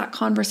those exact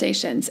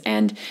conversations,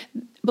 and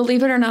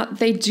believe it or not,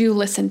 they do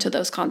listen to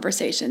those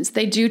conversations.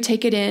 They do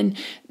take it in.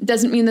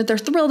 Doesn't mean that they're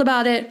thrilled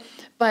about it,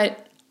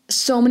 but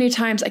so many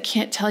times, I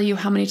can't tell you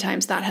how many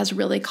times that has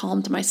really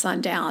calmed my son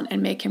down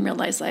and make him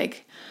realize,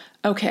 like,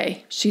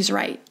 okay, she's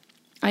right.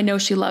 I know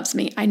she loves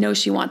me. I know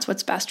she wants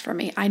what's best for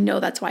me. I know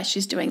that's why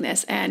she's doing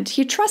this. And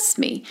he trusts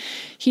me.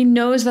 He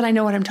knows that I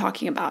know what I'm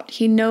talking about.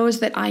 He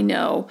knows that I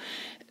know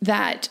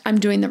that I'm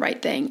doing the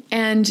right thing.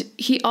 And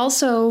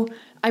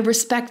I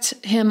respect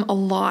him a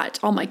lot,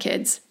 all my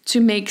kids, to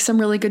make some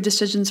really good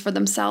decisions for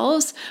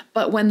themselves.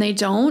 But when they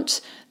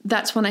don't,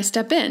 that's when I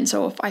step in.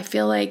 So if I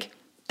feel like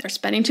they're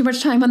spending too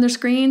much time on their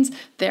screens,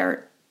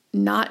 they're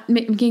not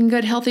making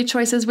good, healthy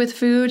choices with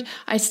food,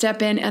 I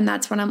step in, and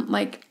that's when I'm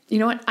like, you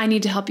know what? I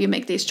need to help you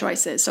make these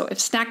choices. So if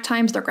snack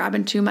times, they're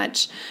grabbing too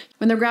much,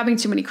 when they're grabbing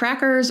too many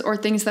crackers or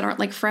things that aren't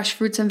like fresh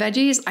fruits and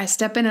veggies, I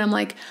step in and I'm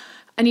like,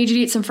 I need you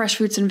to eat some fresh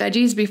fruits and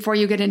veggies before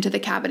you get into the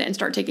cabinet and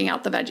start taking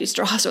out the veggie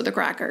straws or the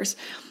crackers.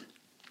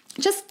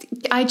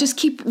 I just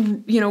keep,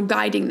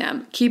 guiding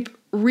them, keep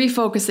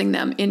refocusing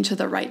them into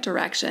the right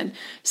direction.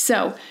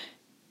 So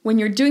when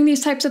you're doing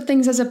these types of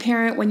things as a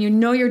parent, when you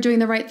know you're doing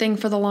the right thing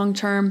for the long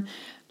term,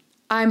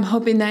 I'm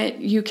hoping that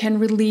you can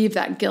relieve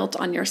that guilt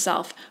on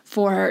yourself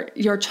for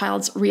your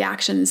child's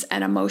reactions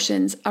and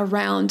emotions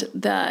around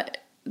the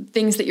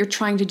things that you're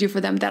trying to do for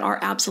them that are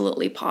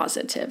absolutely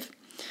positive.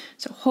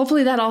 So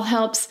hopefully that all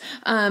helps.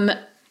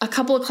 A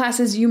couple of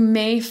classes you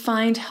may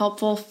find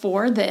helpful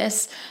for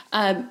this,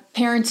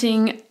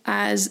 parenting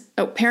as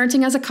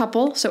a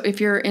couple. So if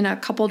you're in a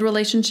coupled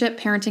relationship,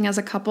 parenting as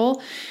a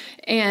couple,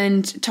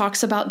 and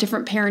talks about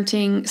different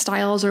parenting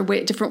styles or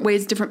different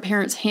ways different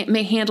parents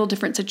may handle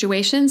different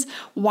situations,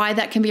 why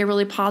that can be a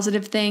really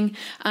positive thing,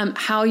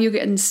 how you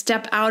can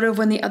step out of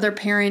when the other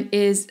parent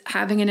is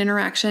having an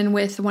interaction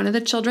with one of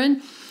the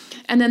children,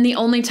 and then the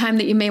only time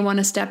that you may want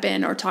to step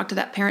in or talk to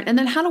that parent, and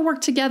then how to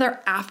work together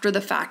after the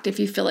fact if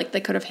you feel like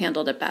they could have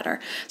handled it better.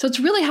 So it's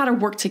really how to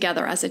work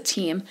together as a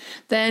team.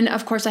 Then,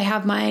 of course, I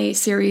have my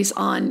series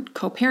on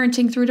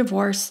co-parenting through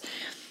divorce.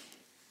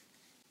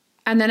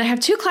 And then I have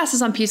 2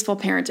 classes on peaceful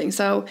parenting.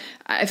 So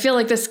I feel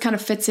like this kind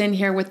of fits in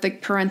here with the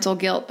parental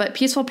guilt. But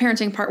peaceful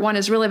parenting part 1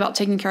 is really about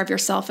taking care of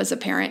yourself as a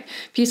parent.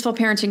 Peaceful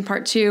parenting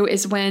part 2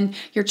 is when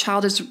your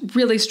child is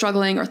really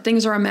struggling or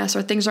things are a mess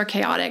or things are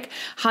chaotic,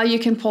 how you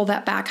can pull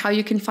that back, how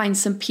you can find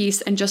some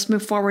peace and just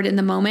move forward in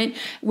the moment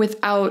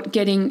without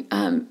getting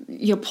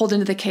pulled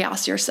into the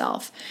chaos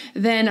yourself.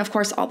 Then, of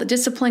course, all the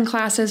discipline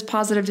classes,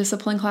 positive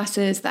discipline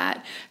classes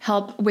that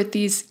help with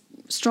these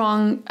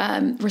strong,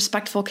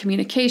 respectful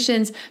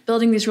communications,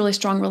 building these really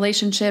strong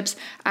relationships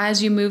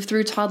as you move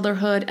through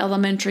toddlerhood,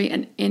 elementary,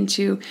 and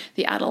into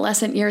the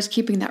adolescent years,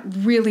 keeping that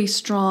really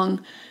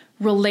strong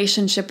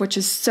relationship, which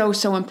is so,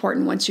 so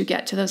important once you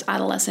get to those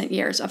adolescent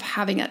years of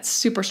having that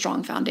super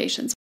strong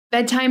foundations.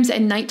 Bedtimes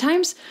and night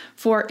times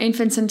for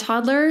infants and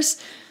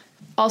toddlers.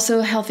 Also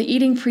healthy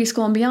eating,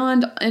 preschool and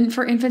beyond, and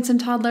for infants and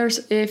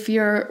toddlers, if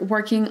you're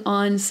working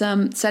on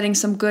setting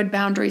some good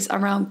boundaries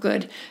around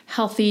good,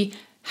 healthy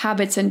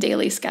habits and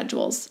daily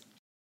schedules.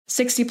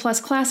 60 plus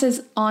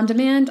classes on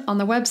demand on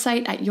the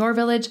website at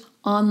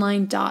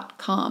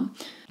yourvillageonline.com.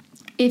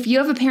 If you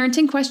have a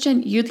parenting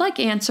question you'd like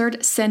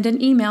answered, send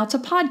an email to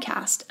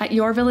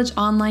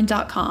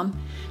podcast@yourvillageonline.com.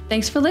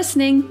 Thanks for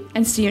listening,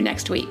 and see you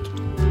next week.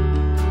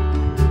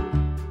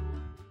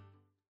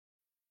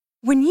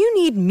 When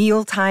you need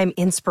mealtime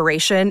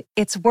inspiration,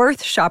 it's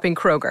worth shopping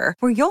Kroger,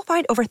 where you'll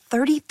find over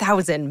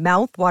 30,000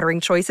 mouth-watering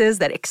choices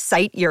that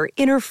excite your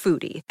inner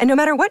foodie. And no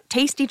matter what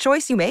tasty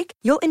choice you make,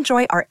 you'll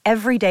enjoy our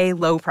everyday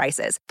low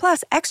prices,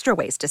 plus extra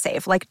ways to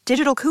save, like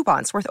digital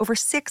coupons worth over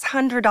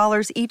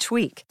 $600 each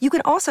week. You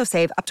can also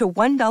save up to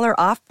 $1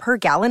 off per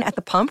gallon at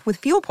the pump with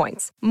fuel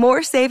points.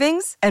 More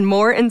savings and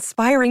more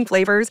inspiring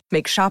flavors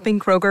make shopping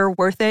Kroger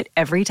worth it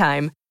every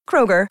time.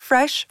 Kroger,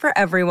 fresh for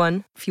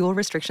everyone. Fuel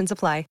restrictions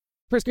apply.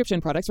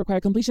 Prescription products require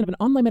completion of an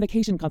online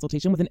medication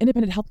consultation with an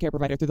independent healthcare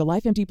provider through the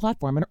LifeMD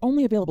platform and are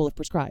only available if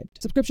prescribed.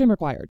 Subscription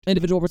required.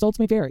 Individual results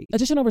may vary.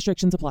 Additional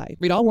restrictions apply.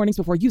 Read all warnings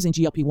before using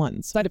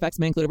GLP-1s. Side effects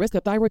may include a risk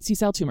of thyroid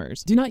C-cell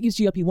tumors. Do not use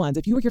GLP-1s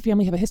if you or your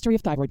family have a history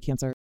of thyroid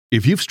cancer.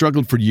 If you've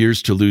struggled for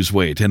years to lose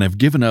weight and have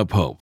given up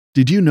hope,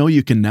 did you know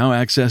you can now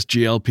access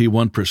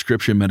GLP-1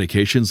 prescription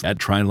medications at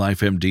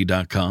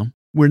TryLifeMD.com?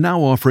 We're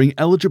now offering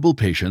eligible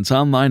patients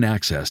online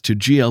access to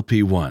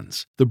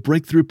GLP-1s, the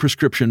breakthrough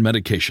prescription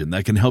medication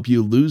that can help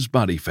you lose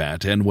body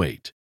fat and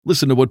weight.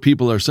 Listen to what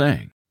people are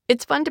saying.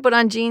 It's fun to put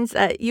on jeans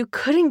that you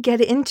couldn't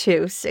get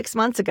into 6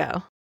 months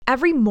ago.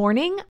 Every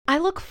morning, I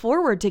look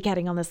forward to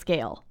getting on the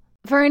scale.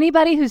 For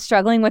anybody who's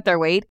struggling with their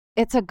weight,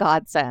 it's a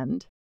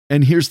godsend.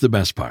 And here's the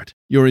best part.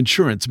 Your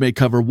insurance may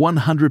cover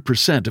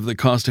 100% of the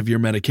cost of your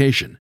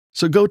medication.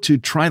 So go to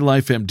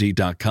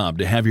TryLifeMD.com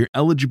to have your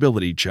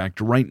eligibility checked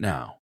right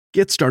now.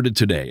 Get started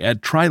today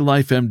at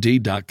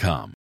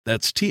TryLifeMD.com.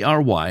 That's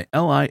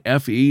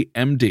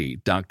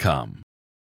TryLifeMD.com.